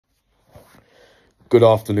Good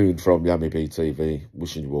afternoon from Yummy BTV.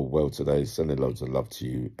 Wishing you all well today. Sending loads of love to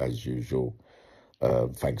you as usual.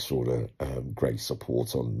 Thanks for all the great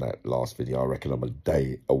support on that last video. I reckon I'm a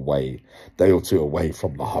day or two away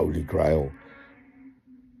from the Holy Grail.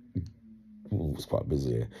 It's quite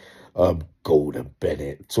busy here. Gordon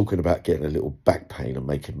Bennett talking about getting a little back pain and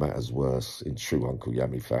making matters worse in true Uncle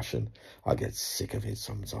Yummy fashion. I get sick of it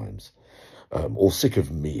sometimes. Or sick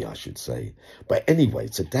of me, I should say. But anyway,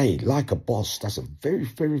 today, like a boss, that's a very,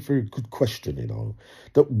 very, very good question, you know,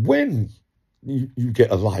 that when you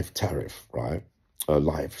get a life tariff, right, a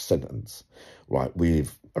life sentence, right,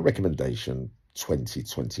 with a recommendation, 20,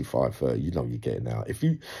 25, 30, you know you're getting out. If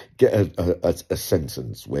you get a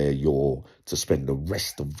sentence where you're to spend the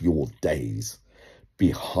rest of your days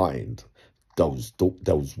behind those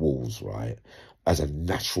walls, right, as a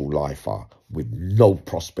natural lifer with no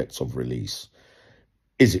prospects of release,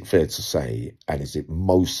 is it fair to say, and do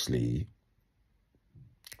most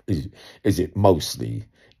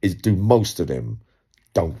of them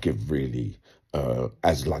don't give really,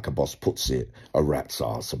 as like a boss puts it, a rat's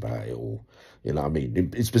ass about it all? You know what I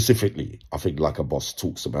mean? Specifically, I think like a boss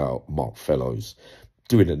talks about Mark Fellows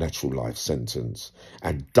doing a natural life sentence,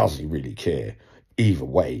 and does he really care either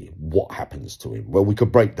way what happens to him? Well, we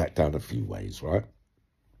could break that down a few ways, right?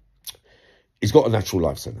 He's got a natural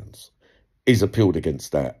life sentence. He's appealed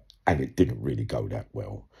against that, and it didn't really go that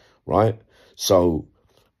well, right? So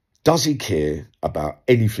does he care about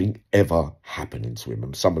anything ever happening to him?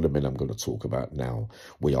 And some of the men I'm going to talk about now,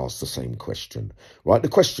 we ask the same question, right? The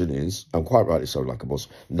question is, and quite rightly so, like a boss,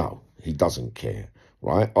 no, he doesn't care,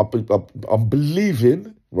 right? I'm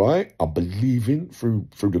believing, right? I'm believing through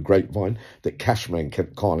the grapevine that Cashman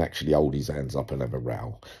can't actually hold his hands up and have a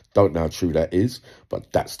row. Don't know how true that is,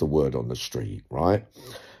 but that's the word on the street, right?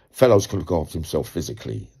 Fellows can look after himself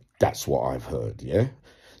physically. That's what I've heard, yeah?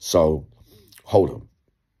 So, hold on.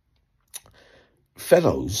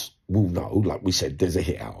 Fellows will know, like we said, there's a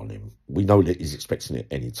hit out on him. We know that he's expecting it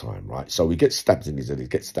any time, right? So he gets stabbed in his head, he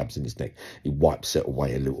gets stabbed in his neck. He wipes it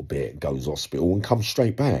away a little bit, goes hospital and comes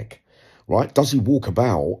straight back, right? Does he walk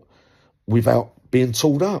about without being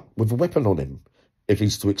tooled up with a weapon on him if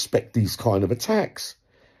he's to expect these kind of attacks?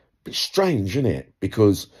 Bit strange, isn't it?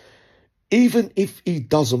 Because even if he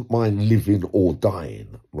doesn't mind living or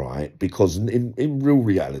dying, right? Because in real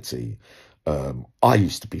reality, I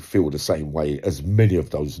used to feel the same way as many of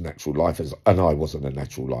those natural lifers, and I wasn't a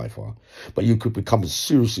natural lifer. But you could become a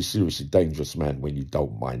seriously, seriously dangerous man when you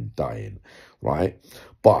don't mind dying, right?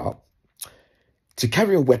 But to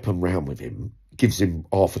carry a weapon around with him gives him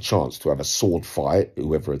half a chance to have a sword fight,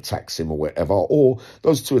 whoever attacks him or whatever. Or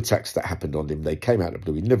those two attacks that happened on him, they came out of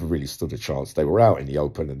the blue. He never really stood a chance. They were out in the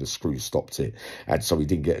open and the screw stopped it. And so he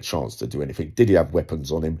didn't get a chance to do anything. Did he have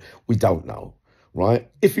weapons on him? We don't know.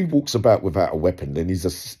 Right? If he walks about without a weapon, then he's a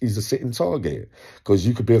sitting target, because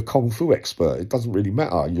you could be a kung fu expert. It doesn't really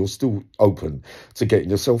matter. You're still open to getting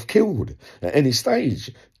yourself killed at any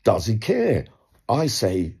stage. Does he care? I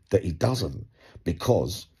say that he doesn't,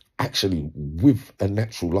 because actually with a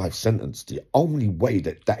natural life sentence, the only way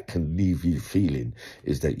that can leave you feeling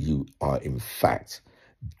is that you are in fact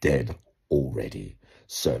dead already,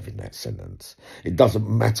 serving that sentence. It doesn't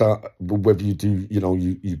matter whether you do, you know,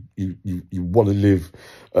 you want to live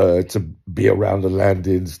to be around the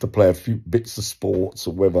landings, to play a few bits of sports,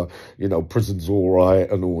 or whether, you know, prison's all right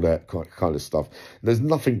and all that kind of stuff. There's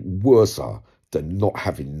nothing worse than not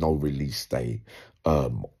having no release date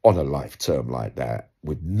on a life term like that,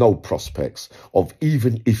 with no prospects of,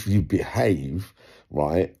 even if you behave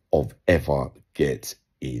right, of ever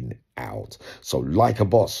getting out. So like a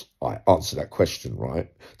boss, I answer that question,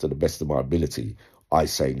 right, to the best of my ability. I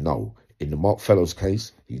say no. In the Mark Fellows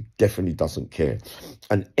case, he definitely doesn't care.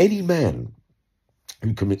 And any man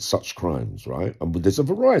who commits such crimes, right, and there's a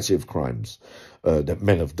variety of crimes that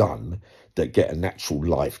men have done that get a natural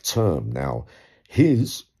life term. Now,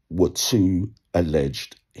 his were 2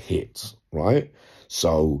 alleged hits, right?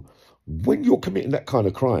 So when you're committing that kind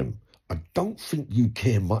of crime, I don't think you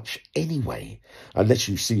care much anyway, unless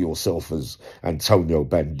you see yourself as Antonio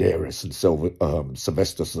Banderas and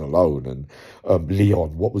Sylvester Stallone and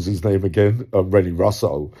Leon, what was his name again? Rennie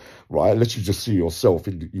Russo, right? Unless you just see yourself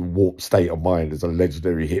in your warped state of mind as a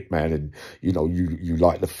legendary hitman, and you know you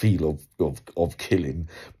like the feel of killing,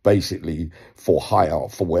 basically for hire,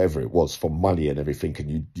 for whatever it was, for money and everything,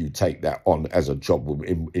 and you take that on as a job,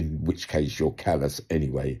 in which case you're callous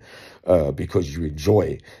anyway, because you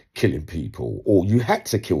enjoy killing people, or you had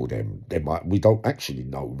to kill them. We don't actually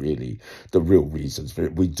know really the real reasons for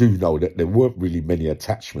it. We do know that there weren't really many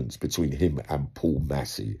attachments between him and Paul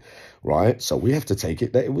Massey, right? So we have to take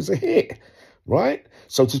it that it was a hit, right?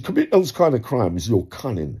 So to commit those kind of crimes, you're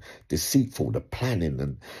cunning, deceitful, the planning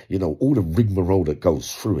and, you know, all the rigmarole that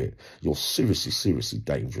goes through it. You're seriously, seriously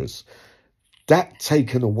dangerous. That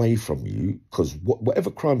taken away from you, because whatever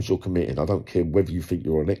crimes you're committing, I don't care whether you think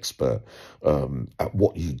you're an expert at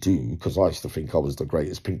what you do, because I used to think I was the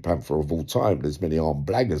greatest Pink Panther of all time. There's many armed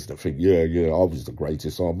blaggers that think, yeah, I was the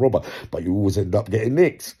greatest armed robber, but you always end up getting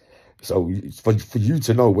nicked. So for you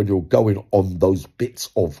to know when you're going on those bits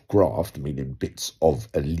of graft, meaning bits of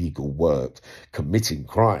illegal work, committing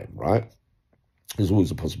crime, right? There's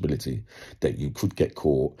always a possibility that you could get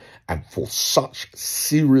caught. And for such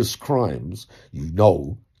serious crimes, you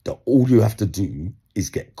know that all you have to do is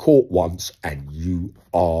get caught once and you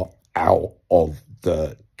are out of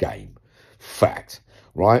the game. Fact,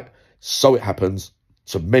 right? So it happens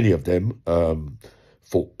to many of them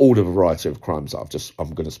for all the variety of crimes that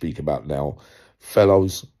I'm going to speak about now.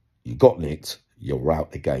 Fellows, you got nicked, you're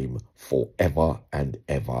out the game forever and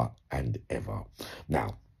ever and ever.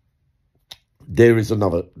 Now, there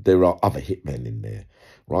are other hitmen in there,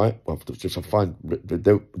 right? Well, just I find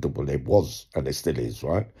there was, and there still is,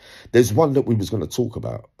 right? There's one that we was going to talk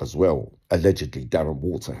about as well, allegedly Darren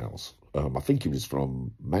Waterhouse. I think he was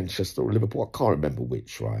from Manchester or Liverpool. I can't remember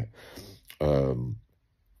which, right?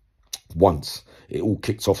 Once it all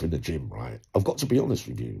kicked off in the gym, right? I've got to be honest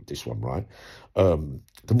with you, this one, right?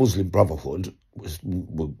 The Muslim Brotherhood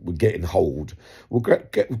were getting hold,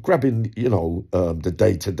 grabbing, you know, the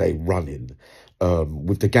day-to-day running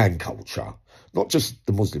with the gang culture. Not just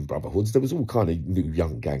the Muslim Brotherhoods, there was all kind of new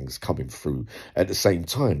young gangs coming through at the same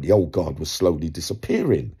time. The old guard was slowly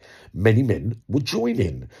disappearing. Many men were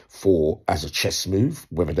joining as a chess move.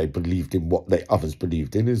 Whether they believed in what others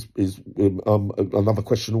believed in is another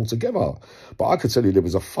question altogether. But I could tell you there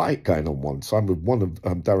was a fight going on one time with one of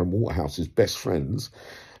Darren Waterhouse's best friends,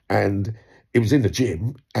 and it was in the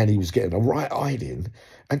gym, and he was getting a right hiding,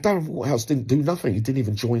 and Darren Waterhouse didn't do nothing. He didn't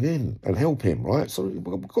even join in and help him, right? So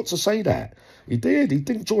we've got to say that. He did. He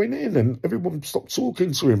didn't join in, and everyone stopped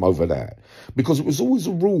talking to him over that. Because it was always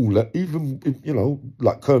a rule that even, you know,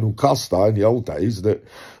 like Colonel Custer in the old days, that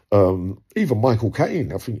even Michael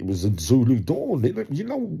Caine, I think it was in Zulu Dawn, you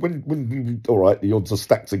know, when all right, the odds are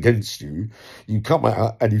stacked against you, you come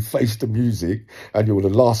out and you face the music and you're the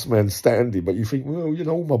last man standing, but you think, well, you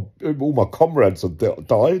know, all my comrades have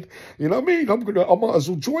died, you know what I mean? I might as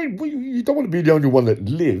well join. Well, you don't want to be the only one that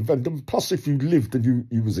live, and then plus if you lived and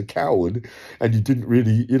you was a coward and you didn't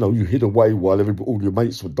really, you know, you hid away while all your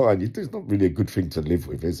mates were dying, it's not really a good thing to live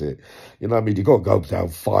with, is it? You know what I mean? You got to go down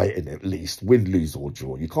fighting at least, win, lose or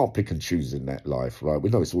draw. You can't pick and choose in that life, right?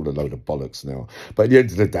 We know it's all a load of bollocks now, but at the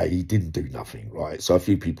end of the day, he didn't do nothing, right? So a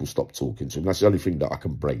few people stopped talking to him. That's the only thing that I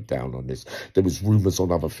can break down on this. There was rumours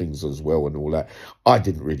on other things as well and all that. I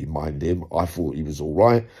didn't really mind him. I thought he was all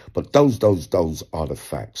right, but those are the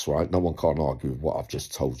facts, right? No one can argue with what I've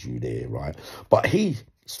just told you there, right? But he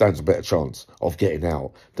stands a better chance of getting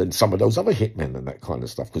out than some of those other hitmen and that kind of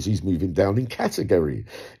stuff, because he's moving down in category,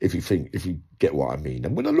 if you get what I mean.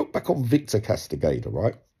 And when I look back on Victor Castigador,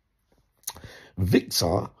 right?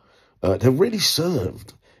 Victor, they've really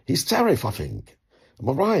served his tariff, I think. Am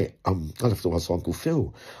I right? I'll have to ask Uncle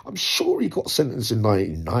Phil. I'm sure he got sentenced in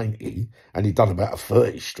 1990 and he'd done about a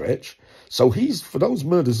 30 stretch. So for those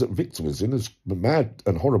murders that Victor was in, as mad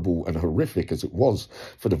and horrible and horrific as it was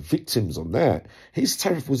for the victims on that, his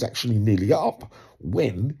tariff was actually nearly up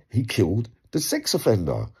when he killed the sex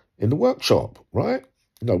offender in the workshop, right?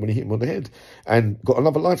 You know, when he hit him on the head and got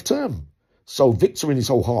another life term. So Victor, in his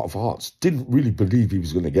whole heart of hearts, didn't really believe he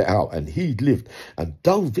was going to get out, and he lived. And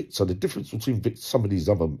though Victor, the difference between Victor, some of these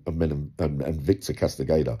other men and Victor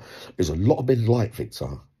Castigador is a lot of men like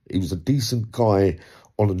Victor. He was a decent guy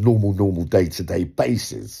on a normal day-to-day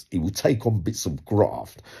basis. He would take on bits of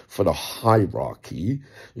graft for the hierarchy.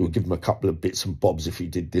 He would give him a couple of bits and bobs if he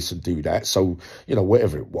did this and do that. So, you know,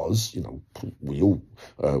 whatever it was, you know, we all,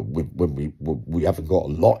 when we haven't got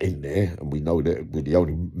a lot in there, and we know that we're the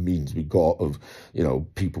only means we got of, you know,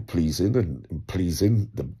 people pleasing and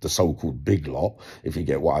pleasing the so-called big lot, if you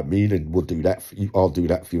get what I mean, and we'll do that for you, I'll do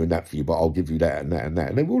that for you and that for you, but I'll give you that and that and that,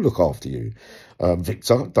 and then we'll look after you.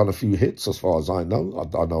 Victor done a few hits as far as I know.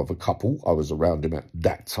 I know of a couple. I was around him at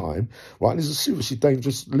that time, right? And he's a seriously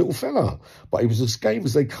dangerous little fella, but he was as game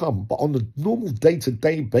as they come. But on a normal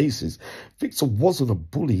day-to-day basis, Victor wasn't a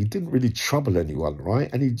bully. He didn't really trouble anyone, right?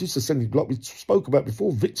 And he used to send, like we spoke about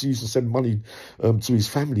before, Victor used to send money to his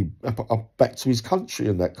family up back to his country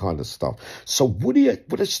and that kind of stuff. So would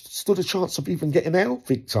have stood a chance of even getting out,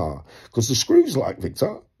 Victor? Because the screws like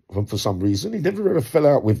Victor, And for some reason, he never ever fell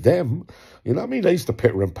out with them. You know what I mean? They used to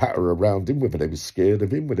pitter and patter around him, whether they were scared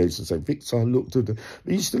of him, whether they used to say, Victor, look to the...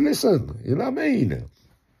 He used to listen. You know what I mean?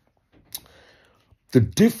 The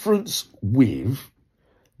difference with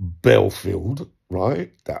Belfield,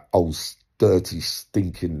 right? That old dirty,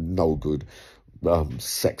 stinking, no good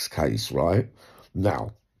sex case, right?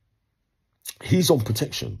 Now, he's on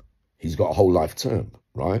protection. He's got a whole life term,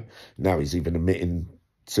 right? Now he's even admitting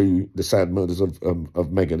to the sad murders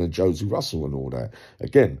of Megan and Josie Russell and all that.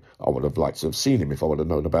 Again, I would have liked to have seen him if I would have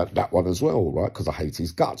known about that one as well, right? Because I hate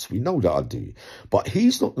his guts. We know that I do. But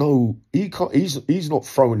he's not he's not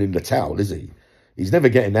throwing in the towel, is he? He's never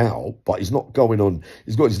getting out, but he's not going on.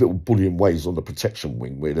 He's got his little bullying ways on the protection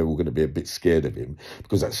wing where they're all going to be a bit scared of him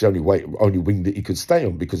because that's the only wing that he could stay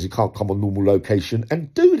on, because he can't come on normal location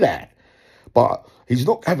and do that. But he's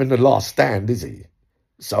not having the last stand, is he?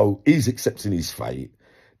 So he's accepting his fate,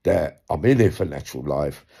 that I'm in here for natural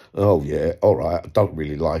life. Oh, yeah, all right, I don't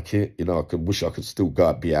really like it. You know, I wish I could still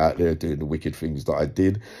be out there doing the wicked things that I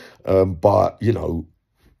did. But, you know,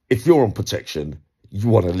 if you're on protection, you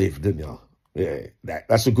want to live, don't you? Yeah,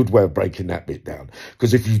 that's a good way of breaking that bit down.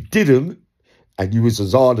 Because if you didn't, and you was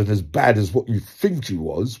as hard and as bad as what you think you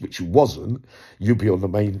was, which you wasn't, you'd be on the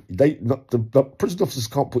main... The prison officers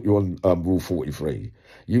can't put you on Rule 43.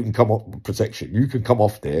 You can come off protection. You can come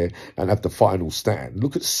off there and have the final stand.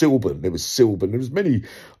 Look at Silburn. There was Silburn. There was many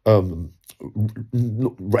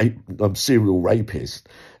serial rapists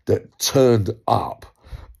that turned up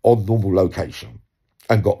on normal location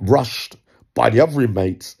and got rushed by the other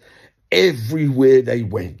inmates everywhere they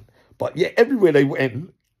went. But yeah, everywhere they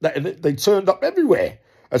went, they turned up everywhere.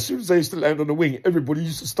 As soon as they used to land on the wing, everybody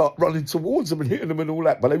used to start running towards them and hitting them and all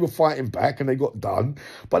that. But they were fighting back and they got done.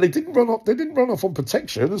 But they didn't run off. They didn't run off on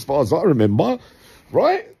protection, as far as I remember.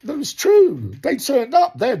 Right? That was true. They turned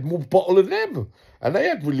up. They had more bottle than them, and they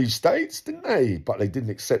had release dates, didn't they? But they didn't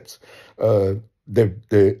accept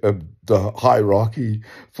the hierarchy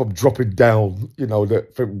from dropping down, you know,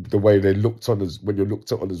 from the way they looked on as, when you're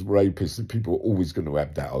looked on as rapists, and people are always going to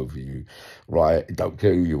have that over you, right? Don't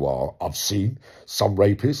care who you are. I've seen some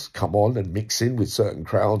rapists come on and mix in with certain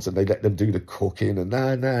crowds, and they let them do the cooking, and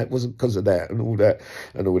nah, it wasn't because of that, and all that.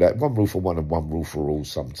 One rule for one and one rule for all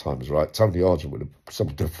sometimes, right? Tony Argent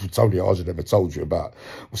ever told you about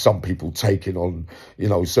some people taking on, you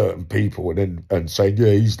know, certain people and saying,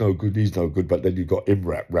 yeah, he's no good, but then you got him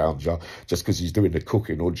wrapped round you just because he's doing the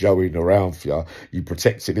cooking, or joeying around for you. You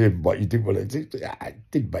protected him, but you didn't want to.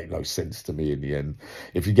 It didn't make no sense to me in the end,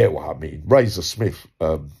 if you get what I mean. Razor Smith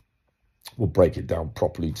will break it down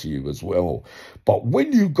properly to you as well. But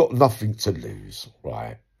when you've got nothing to lose,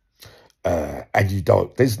 right, and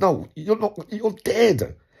you're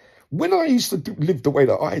dead. When I used to live the way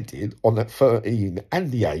that I did on that 13 and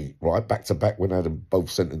the 8, right, back to back, when I had them both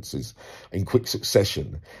sentences in quick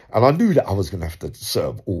succession, and I knew that I was going to have to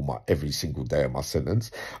serve every single day of my sentence,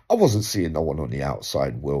 I wasn't seeing no one on the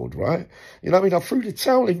outside world, right? You know what I mean? I threw the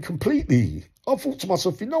towel in completely. I thought to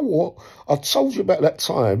myself, you know what? I told you about that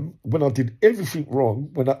time when I did everything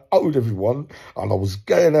wrong, when I owed everyone, and I was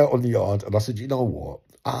going out on the yard, and I said, you know what?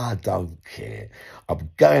 I don't care.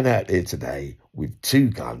 I'm going out there today with 2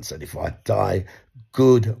 guns, and if I die,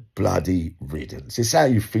 good bloody riddance. It's how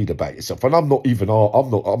you feel about yourself. And I'm not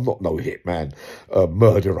no hitman,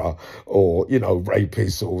 murderer, or, you know,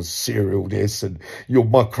 rapist or serial this, and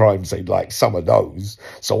my crimes ain't like some of those.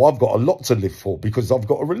 So I've got a lot to live for, because I've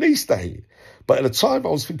got a release date. But at the time, I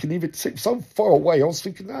was thinking, even so far away, I was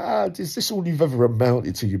thinking, is this all you've ever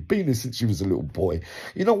amounted to? You've been here since you was a little boy.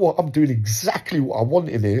 You know what? I'm doing exactly what I want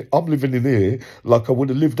in here. I'm living in here like I would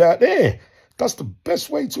have lived out there. That's the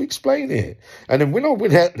best way to explain it. And then when I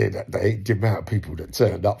went out there that day, the amount of people that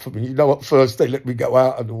turned up for me, you know, at first they let me go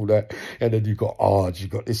out and all that. And then you got Arj, you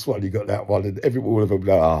got this one, you got that one. And all of them,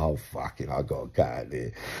 oh, fucking, I got to go out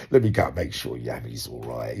there. Let me go and make sure Yammy's all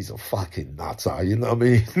right. He's a fucking nutter, you know what I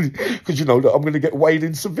mean? Because you know that I'm going to get weighed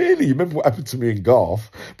in severely. You remember what happened to me in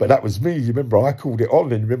Garth? But that was me. You remember I called it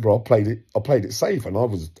on, and remember I played it safe, and I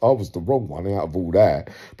was the wrong one out of all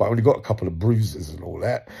that. But I only got a couple of bruises and all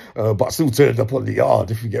that. But I still turned up on the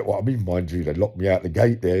yard, if you get what I mean. Mind you, they locked me out the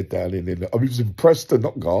gate there down I was in Preston,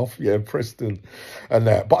 not Garth, yeah, Preston, and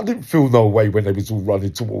that. But I didn't feel no way when they was all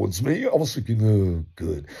running towards me. I was thinking, oh,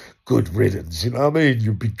 good riddance, you know what I mean?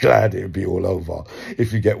 You'd be glad it'd be all over,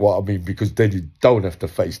 if you get what I mean, because then you don't have to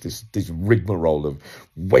face this rigmarole of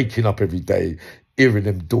waking up every day hearing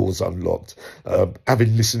them doors unlocked,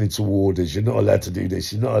 having listening to orders. You're not allowed to do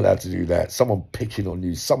this. You're not allowed to do that. Someone picking on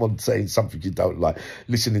you. Someone saying something you don't like.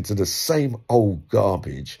 Listening to the same old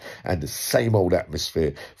garbage and the same old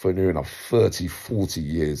atmosphere for near enough 30, 40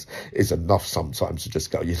 years is enough sometimes to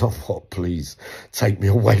just go, you know what, please take me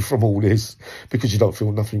away from all this, because you don't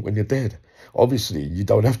feel nothing when you're dead. Obviously, you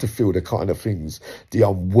don't have to feel the kind of things, the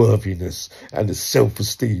unworthiness and the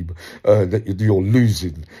self-esteem that you're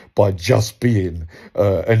losing by just being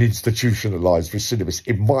an institutionalized recidivist.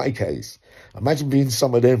 In my case, imagine being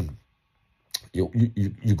some of them.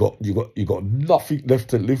 You got nothing left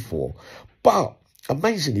to live for. But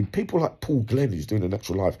amazingly, people like Paul Glenn, who's doing A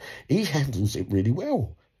Natural Life, he handles it really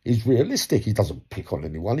well. He's realistic. He doesn't pick on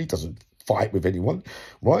anyone. He doesn't fight with anyone,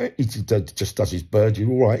 right? He just does his birdie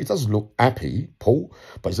all right. He doesn't look happy, Paul,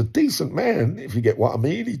 but he's a decent man, if you get what I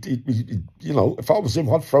mean. He you know, if I was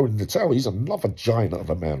him, I'd throw in the towel. He's another giant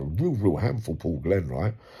of a man, a real handful, Paul Glenn,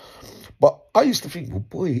 right? But I used to think, well,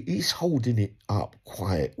 boy, he's holding it up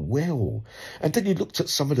quite well. And then I looked at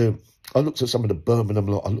some of the Birmingham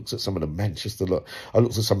lot. I looked at some of the Manchester lot. I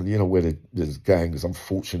looked at some of the, you know, where there's gangs,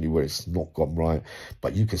 unfortunately, where it's not gone right.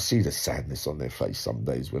 But you can see the sadness on their face some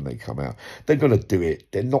days when they come out. They're going to do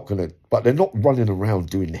it. They're not running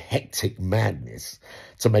around doing hectic madness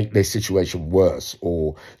to make their situation worse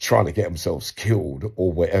or trying to get themselves killed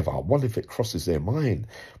or whatever. I wonder if it crosses their mind.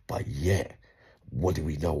 But yeah, what do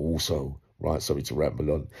we know also? Right, sorry to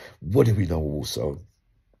ramble on. What do we know also?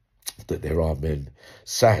 That there are men,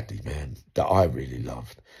 sadly, man, that I really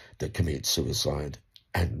loved, that committed suicide,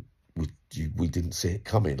 and we didn't see it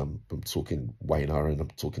coming. I'm talking Wayne Aaron, I'm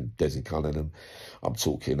talking Desi Cunningham, I'm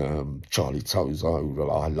talking Charlie Tozer, who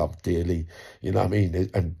I love dearly, you know what I mean,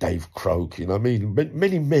 and Dave Croak, you know what I mean.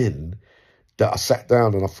 Many men that I sat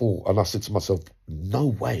down and I thought, and I said to myself, no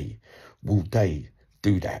way will they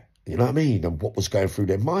do that. You know what I mean? And what was going through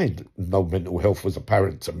their mind? No mental health was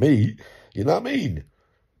apparent to me. You know what I mean?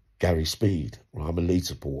 Gary Speed, well, I'm a lead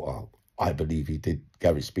supporter. I believe he did.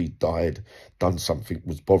 Gary Speed died, done something,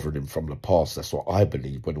 was bothering him from the past. That's what I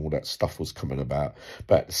believe when all that stuff was coming about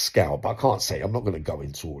the scout. But I can't say, I'm not going to go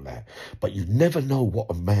into all that. But you never know what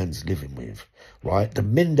a man's living with, right? The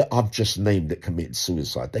men that I've just named that committed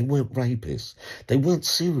suicide, they weren't rapists. They weren't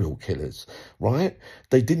serial killers, right?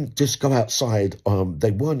 They didn't just go outside.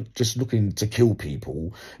 They weren't just looking to kill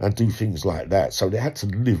people and do things like that. So they had to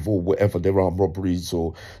live or whatever, their armed robberies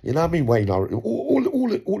or, you know what I mean, Wayne,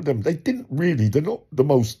 all of them, they didn't really, they're not the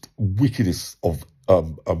most wickedest of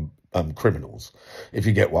criminals, if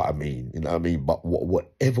you get what I mean, you know what I mean. But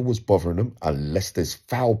whatever was bothering them, unless there's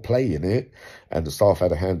foul play in it and the staff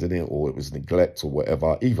had a hand in it or it was neglect or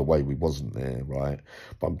whatever, either way we wasn't there, right?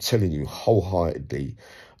 But I'm telling you wholeheartedly,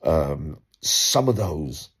 some of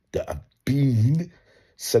those that have been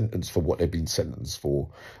sentenced for what they've been sentenced for,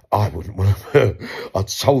 I wouldn't want to. I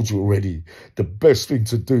told you already, the best thing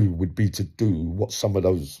to do would be to do what some of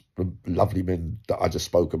those lovely men that I just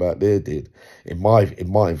spoke about there did, in my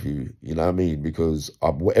view, you know what I mean? Because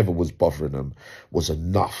whatever was bothering them was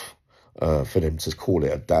enough for them to call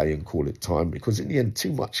it a day and call it time, because in the end,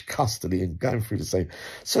 too much custody and going through the same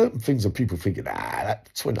certain things, and people thinking,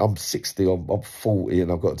 I'm 60, I'm 40,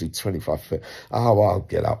 and I've got to do 25. Oh, I'll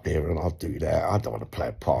get up there and I'll do that. I don't want to play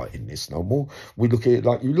a part in this no more. We look at it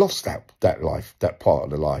like you lost that life, that part of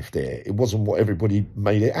the life there. It wasn't what everybody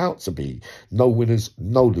made it out to be. No winners,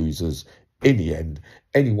 no losers. In the end,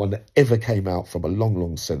 anyone that ever came out from a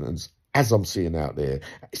long sentence, as I'm seeing out here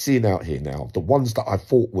now, the ones that I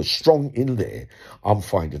thought were strong in there, I'm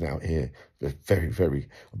finding out here they're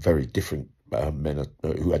very different men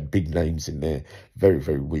who had big names in there,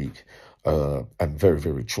 very weak and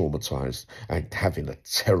very traumatized and having a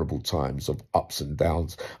terrible times of ups and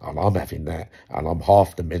downs. And I'm having that, and I'm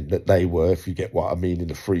half the men that they were, if you get what I mean, in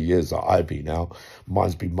the 3 years that I've been out.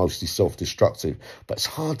 Mine's been mostly self-destructive, but it's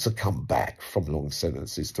hard to come back from long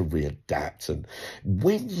sentences to readapt. And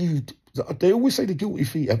when they always say the guilty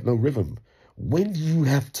feet have no rhythm. When you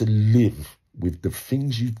have to live with the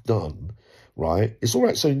things you've done, right? It's all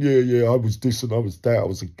right saying, yeah, I was this and I was that, I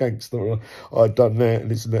was a gangster, I'd done that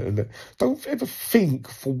and this and that and that. Don't ever think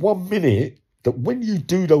for 1 minute that when you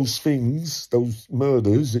do those things, those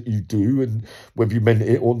murders that you do, and whether you meant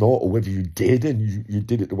it or not, or whether you did and you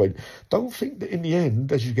did it the way, don't think that in the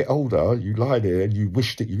end, as you get older, you lie there and you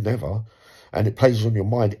wish that you never, and it plays on your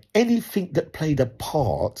mind. Anything that played a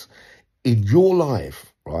part in your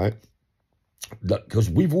life, right? Because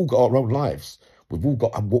we've all got our own lives. We've all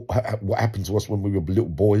got what happened to us when we were little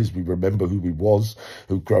boys. We remember who we was,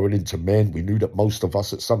 who growing into men. We knew that most of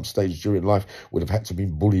us at some stage during life would have had to be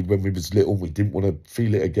bullied when we was little. We didn't want to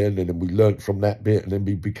feel it again, and then we learnt from that bit, and then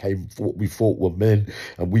we became what we thought were men,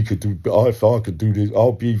 and we could do. If I could do this,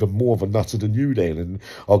 I'll be even more of a nutter than you then, and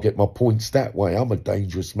I'll get my points that way. I'm a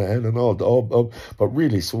dangerous man, and but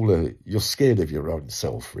really, it's all you're scared of your own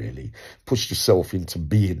self. Really, push yourself into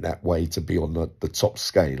being that way to be on the top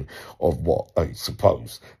scale of what I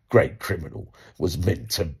suppose great criminal was meant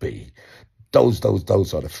to be. Those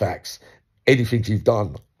are the facts. Anything you've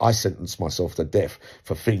done, I sentence myself to death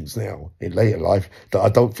for things now in later life that I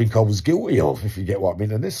don't think I was guilty of, if you get what I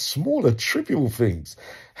mean. And there's smaller, trivial things.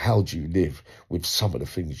 How do you live with some of the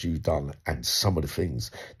things you've done and some of the things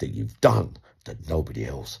that you've done that nobody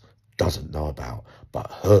else doesn't know about, but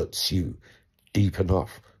hurts you deep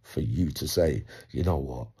enough for you to say, you know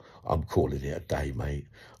what, I'm calling it a day, mate.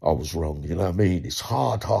 I was wrong. You know what I mean? It's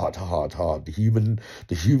hard. The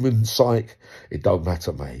human psyche, it don't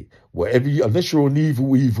matter, mate. Whatever unless you're an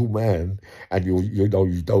evil man and you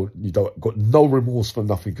don't got no remorse for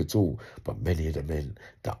nothing at all. But many of the men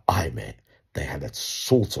that I met, they had a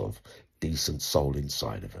sort of decent soul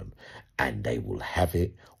inside of them, and they will have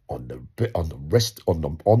it on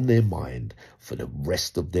their mind for the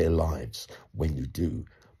rest of their lives when you do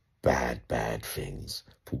bad things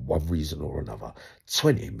for one reason or another.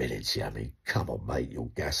 20 minutes, yeah, I mean, come on, mate,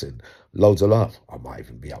 you're gassing. Loads of love. I might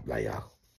even be up later.